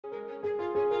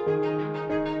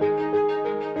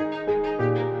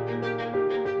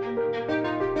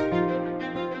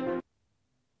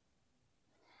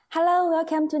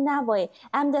welcome to Nubway.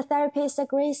 I'm the therapist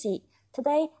Gracie.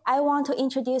 Today, I want to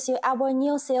introduce you our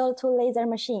new CO2 laser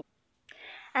machine.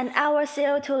 And our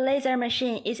CO2 laser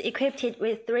machine is equipped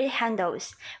with 3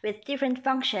 handles with different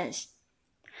functions.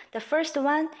 The first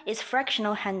one is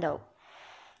fractional handle.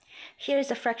 Here is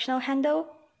the fractional handle,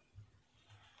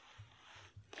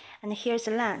 and here's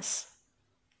the lens.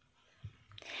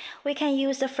 We can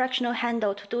use the fractional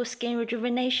handle to do skin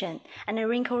rejuvenation and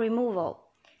wrinkle removal.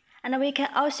 And we can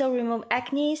also remove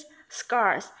acne,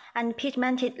 scars, and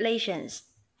pigmented lesions.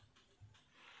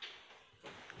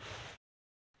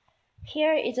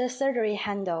 Here is a surgery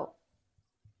handle.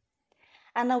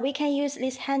 And we can use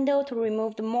this handle to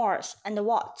remove the moles and the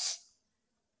warts.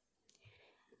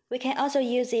 We can also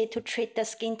use it to treat the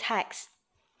skin tags.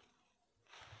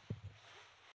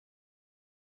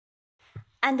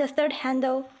 And the third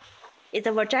handle is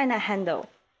the vagina handle.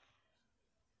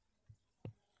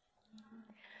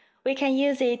 We can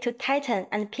use it to tighten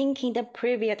and pinking the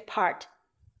private part.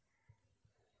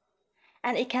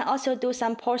 And it can also do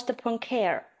some post-porn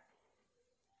care.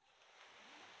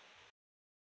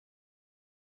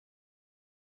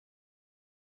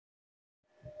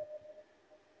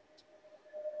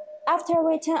 After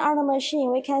we turn on the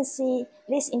machine, we can see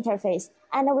this interface.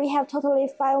 And we have totally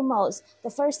 5 modes. The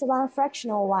first one,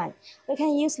 fractional one. We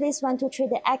can use this one to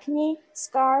treat the acne,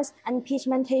 scars, and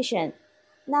pigmentation.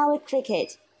 Now we click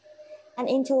it. And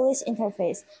into this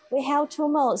interface, we have 2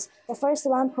 modes. The first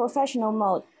one, professional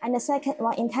mode, and the second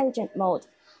one, intelligent mode.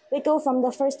 We go from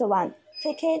the first one,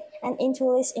 click it, and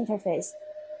into this interface.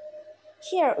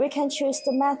 Here, we can choose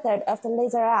the method of the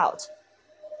laser out.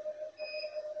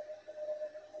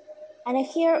 And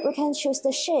here, we can choose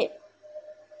the shape.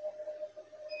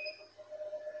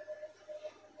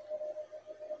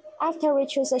 After we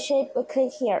choose the shape, we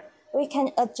click here. We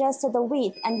can adjust the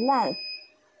width and length.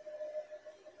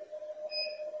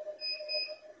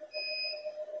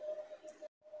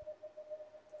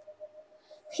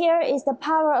 Here is the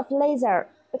power of laser.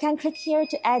 We can click here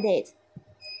to add it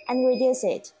and reduce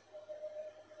it.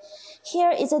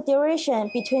 Here is the duration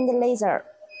between the laser.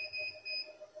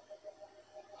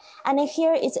 And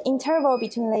here is the interval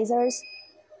between lasers.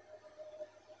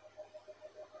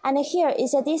 And here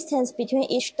is the distance between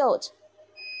each dot.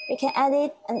 We can add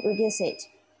it and reduce it.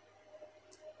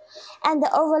 And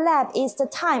the overlap is the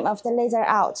time of the laser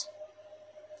out.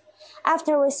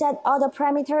 After we set all the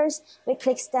parameters, we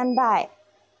click standby.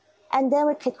 And then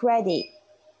we click ready.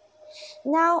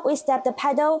 Now we step the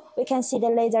pedal, we can see the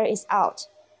laser is out.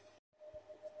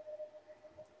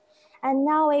 And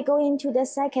now we go into the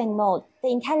second mode, the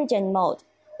intelligent mode.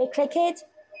 We click it.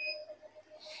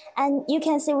 And you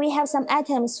can see we have some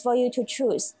items for you to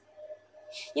choose.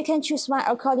 You can choose one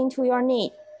according to your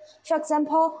need. For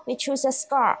example, we choose a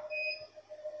scar.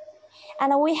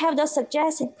 And we have the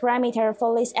suggested parameter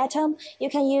for this item. You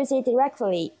can use it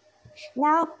directly.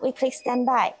 Now we click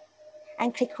standby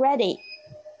and click ready.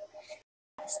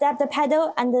 Step the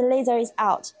pedal and the laser is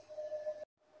out.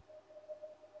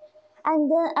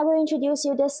 And then I will introduce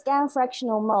you the scan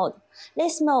fractional mode.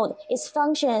 This mode, its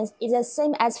functions is the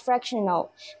same as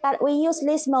fractional, but we use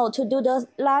this mode to do the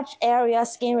large area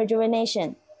skin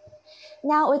rejuvenation.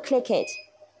 Now we click it,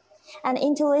 and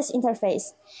into this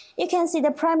interface, you can see the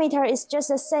parameter is just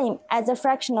the same as the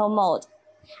fractional mode,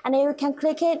 and you can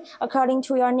click it according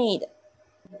to your need.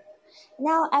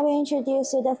 Now I will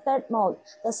introduce you the third mode,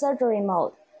 the surgery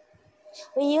mode.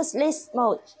 We use this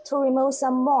mode to remove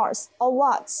some moles or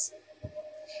warts.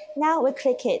 Now we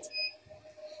click it,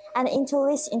 and into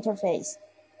this interface.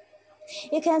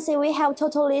 You can see we have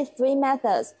totally 3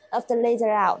 methods of the laser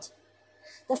out.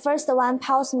 The first one,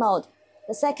 pulse mode.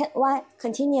 The second one,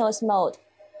 continuous mode.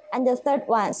 And the third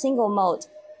one, single mode.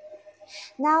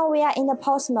 Now we are in the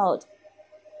pulse mode.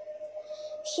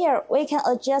 Here we can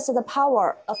adjust the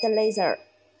power of the laser,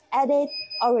 add it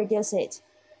or reduce it.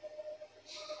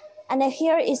 And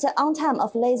here is the on time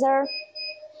of laser.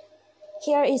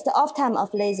 Here is the off time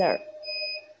of laser.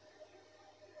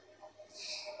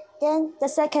 Then the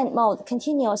second mode,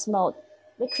 continuous mode.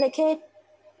 We click it,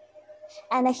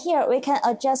 and here we can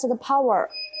adjust the power.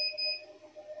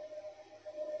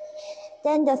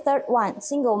 Then the third one,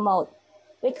 single mode.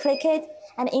 We click it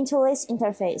and into this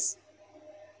interface.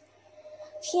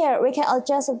 Here we can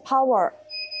adjust the power,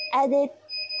 add it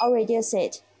or reduce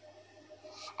it.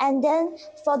 And then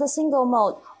for the single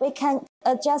mode, we can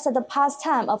adjust the pass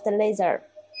time of the laser.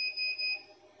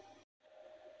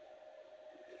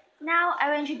 Now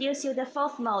I will introduce you the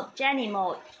fourth mode, Jenny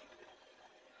mode.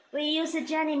 We use the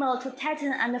Jenny mode to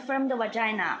tighten and firm the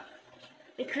vagina.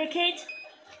 We click it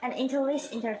and into this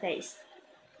interface.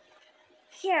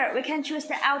 Here we can choose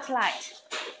the outlet.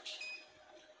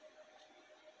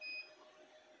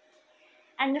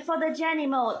 And for the journey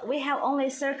mode, we have only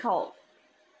circle.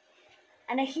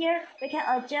 And here we can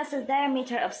adjust the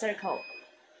diameter of circle.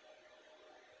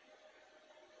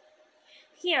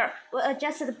 Here we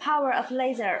adjust the power of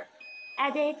laser,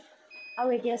 add it or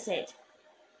reduce it.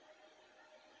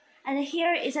 And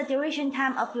here is the duration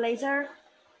time of laser.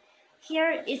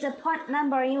 Here is the point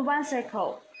number in one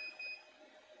circle.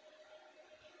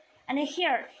 And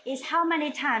here is how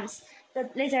many times the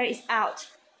laser is out.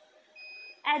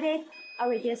 Add it or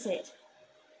reduce it.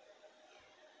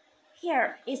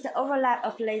 Here is the overlap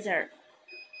of laser.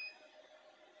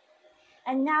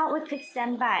 And now we click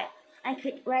standby and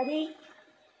click ready.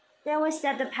 Then we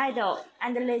step the pedal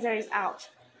and the laser is out.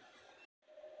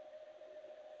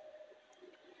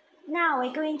 Now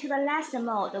we go into the last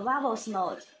mode, the wobbles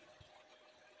mode.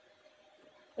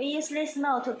 We use this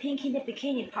mode to pinky the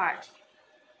bikini part.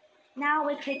 Now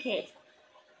we click it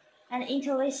and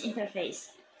into this interface.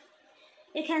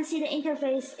 You can see the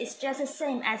interface is just the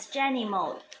same as journey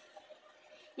mode.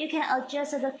 You can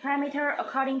adjust the parameter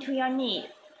according to your need.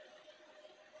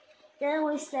 Then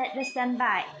we set the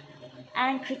standby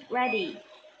and click ready.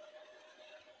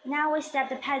 Now we step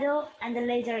the pedal and the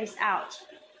laser is out.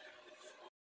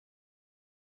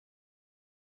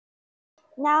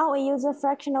 Now we use a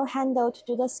fractional handle to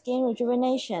do the skin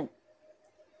rejuvenation.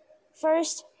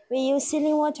 First, we use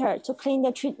sealing water to clean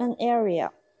the treatment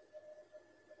area.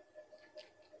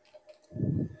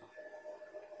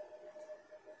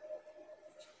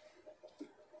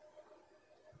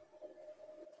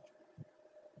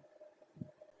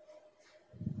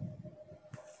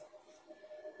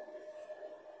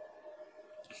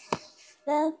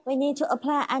 Then we need to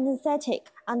apply anesthetic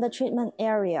on the treatment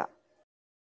area.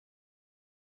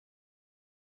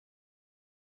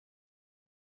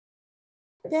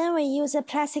 Then we use a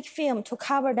plastic film to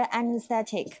cover the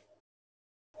anesthetic.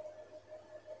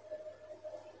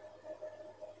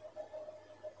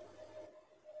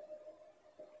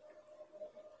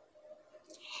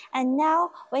 And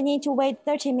now we need to wait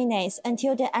 30 minutes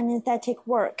until the anesthetic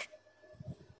works.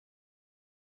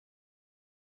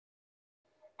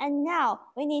 And now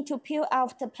we need to peel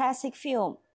off the plastic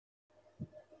film.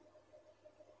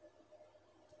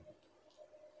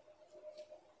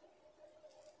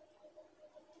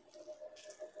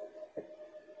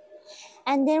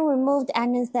 And then remove the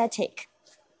anesthetic.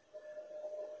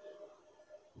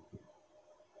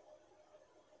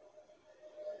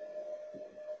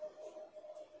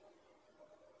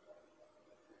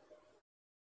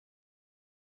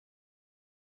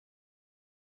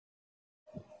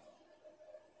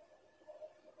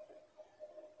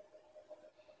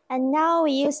 And now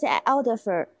we use the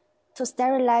elderfur to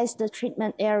sterilize the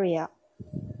treatment area.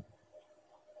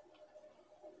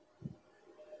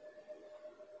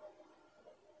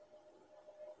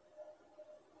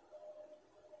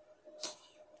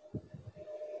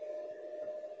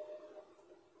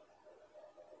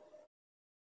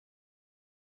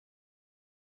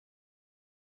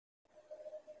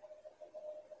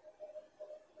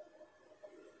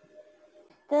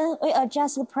 Then we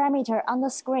adjust the parameter on the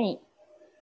screen.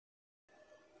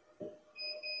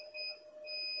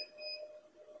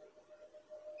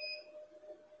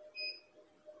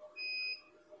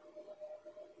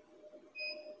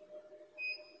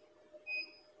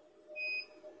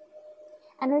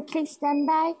 And we click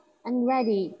standby and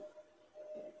ready.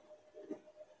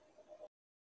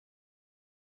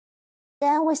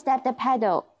 Then we step the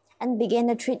pedal and begin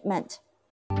the treatment.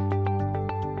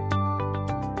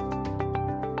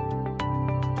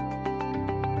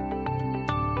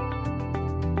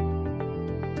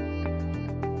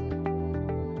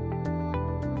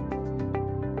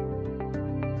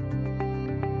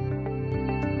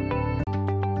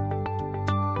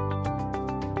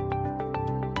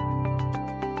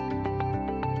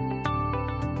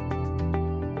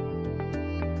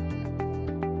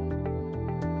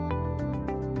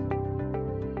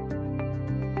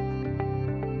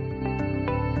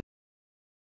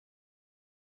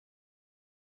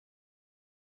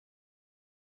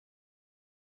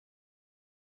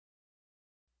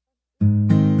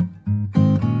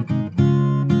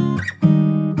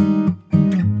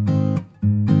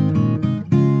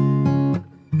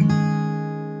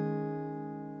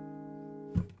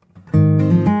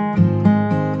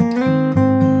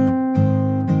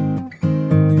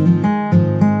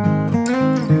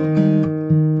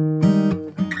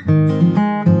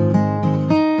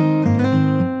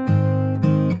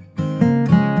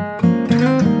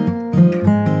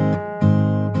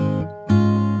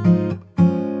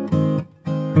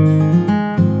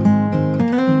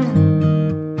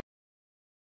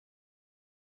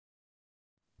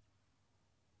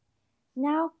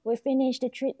 we finish the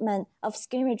treatment of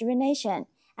skin rejuvenation,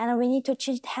 and we need to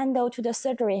change the handle to the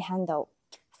surgery handle.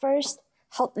 First,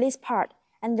 hold this part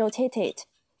and rotate it.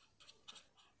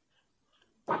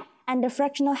 And the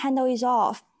fractional handle is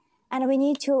off, and we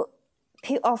need to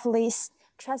peel off this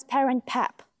transparent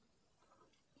pap.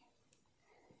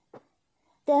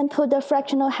 Then put the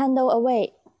fractional handle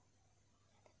away.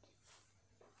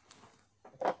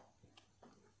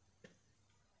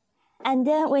 And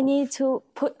then we need to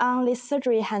put on this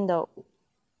surgery handle.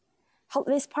 Hold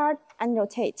this part and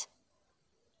rotate.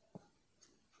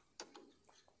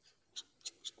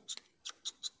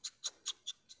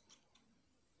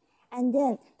 And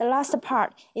then the last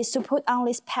part is to put on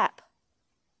this pap.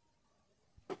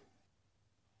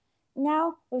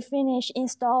 Now we finish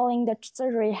installing the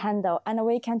surgery handle and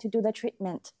we can do the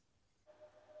treatment.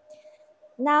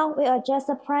 Now we adjust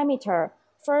the parameter.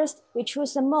 First, we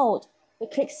choose the mode. We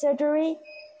click surgery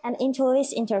and into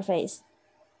this interface.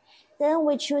 Then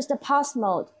we choose the pulse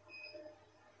mode.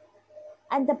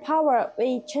 And the power,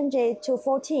 we change it to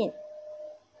 14.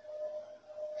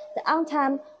 The on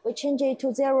time, we change it to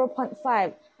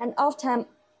 0.5 and off time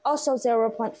also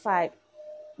 0.5.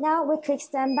 Now we click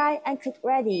standby and click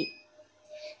ready.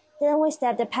 Then we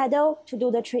step the pedal to do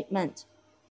the treatment.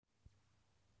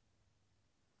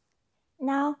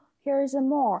 Now here is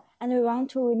more and we want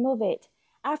to remove it.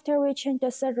 After we change the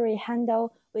surgery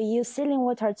handle, we use sealing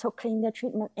water to clean the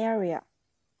treatment area.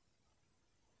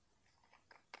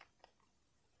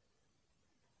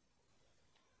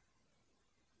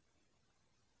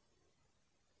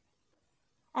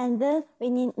 And then we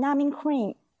need numbing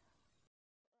cream.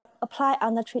 Apply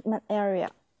on the treatment area.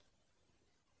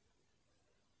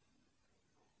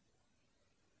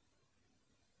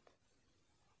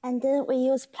 And then we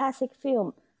use plastic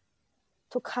film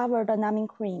to cover the numbing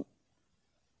cream.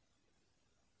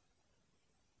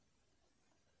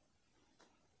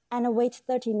 And wait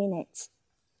 30 minutes.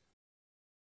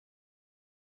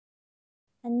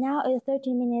 And now it's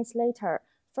 30 minutes later.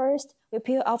 First, we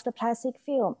peel off the plastic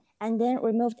film and then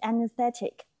remove the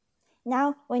anesthetic.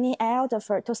 Now we need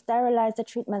iodopher to sterilize the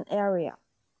treatment area.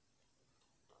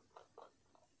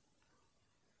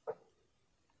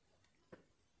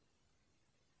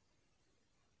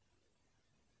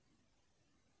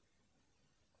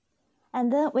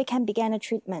 And then we can begin the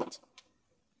treatment.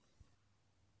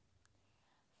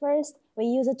 First, we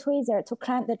use a tweezer to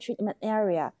clamp the treatment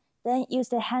area, then use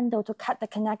the handle to cut the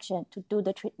connection to do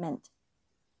the treatment.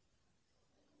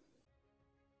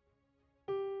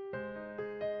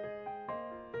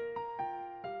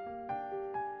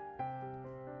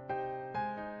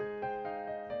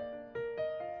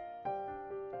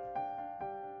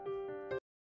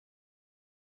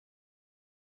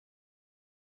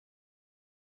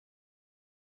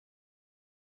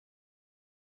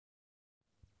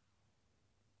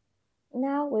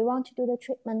 Now we want to do the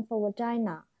treatment for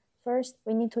vagina. First,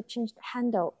 we need to change the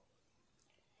handle.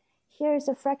 Here is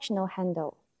a fractional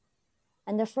handle.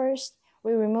 And the first,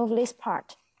 we remove this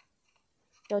part.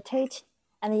 Rotate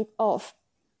and it off.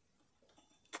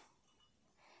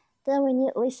 Then we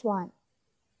need this one.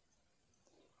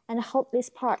 And hold this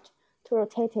part to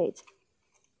rotate it.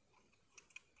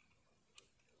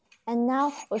 And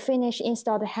now we finish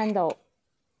install the handle.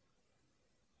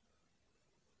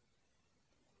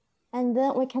 And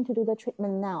then we can do the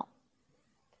treatment now.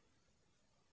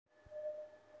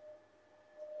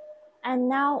 And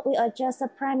now we adjust the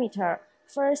parameter.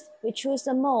 First, we choose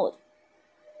the mode.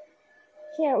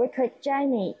 Here we click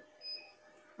Journey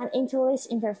and into this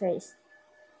interface.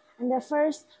 And the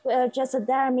first, we adjust the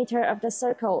diameter of the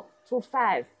circle to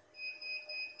 5.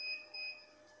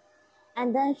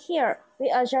 And then here, we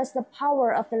adjust the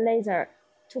power of the laser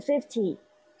to 50.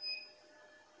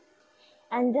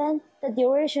 And then the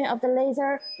duration of the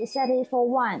laser, we set it for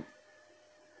 1.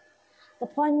 The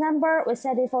point number, we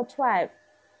set it for 12.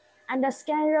 And the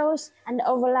scan rows and the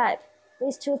overlap,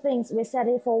 these two things, we set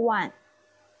it for 1.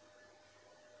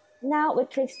 Now we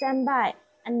click standby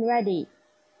and ready.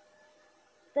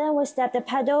 Then we step the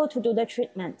pedal to do the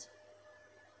treatment.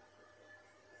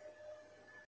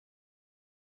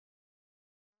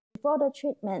 Before the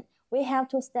treatment, we have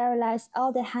to sterilize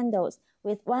all the handles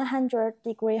with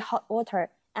 100-degree hot water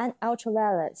and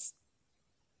ultraviolet.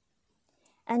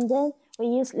 And then we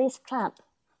use this clamp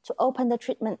to open the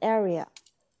treatment area.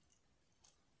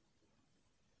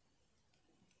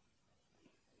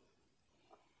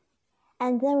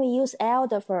 And then we use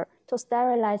iodopher to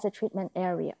sterilize the treatment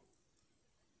area.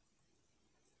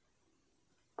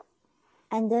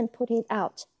 And then put it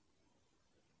out.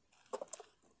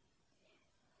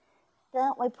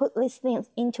 Then we put these things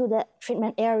into the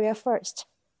treatment area first.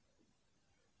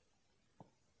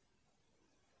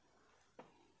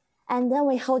 And then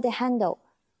we hold the handle.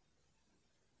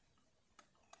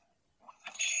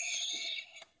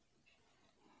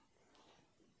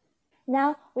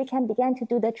 Now we can begin to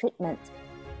do the treatment.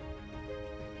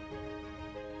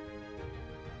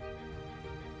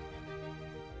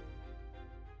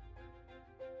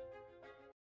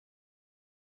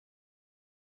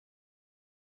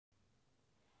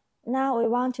 Now we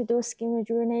want to do skin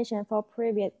rejuvenation for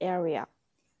previous area.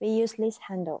 We use this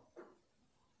handle.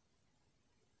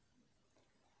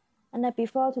 And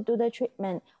before to do the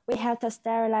treatment, we have to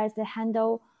sterilize the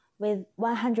handle with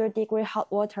 100-degree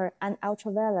hot water and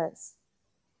ultraviolet.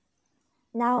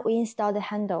 Now we install the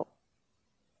handle.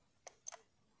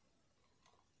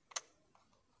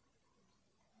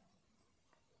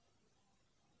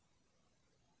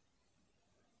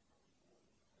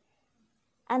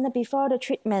 And before the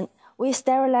treatment, we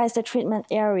sterilize the treatment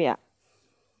area.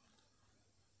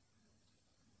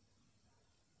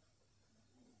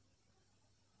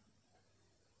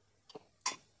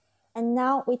 And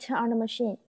now we turn on the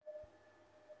machine.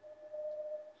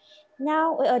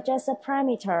 Now we adjust the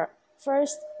parameter.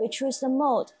 First, we choose the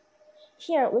mode.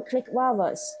 Here we click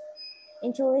valves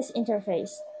into this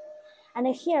interface. And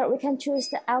here we can choose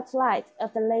the outline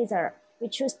of the laser. We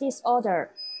choose this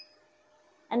order.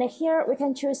 And here we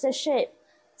can choose the shape,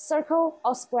 circle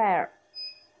or square.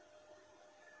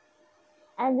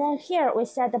 And then here we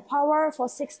set the power for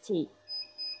 60.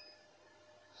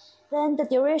 Then the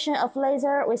duration of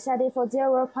laser, we set it for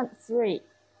 0.3.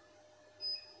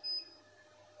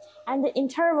 And the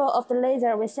interval of the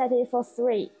laser, we set it for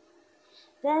 3.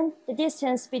 Then the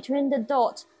distance between the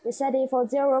dot, we set it for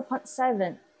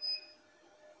 0.7.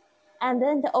 And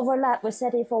then the overlap, we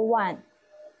set it for 1.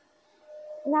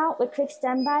 Now we click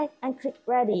standby and click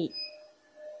ready.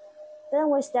 Then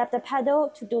we step the pedal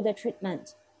to do the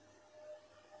treatment.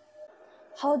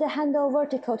 Hold the handle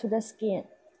vertical to the skin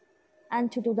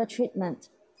and to do the treatment.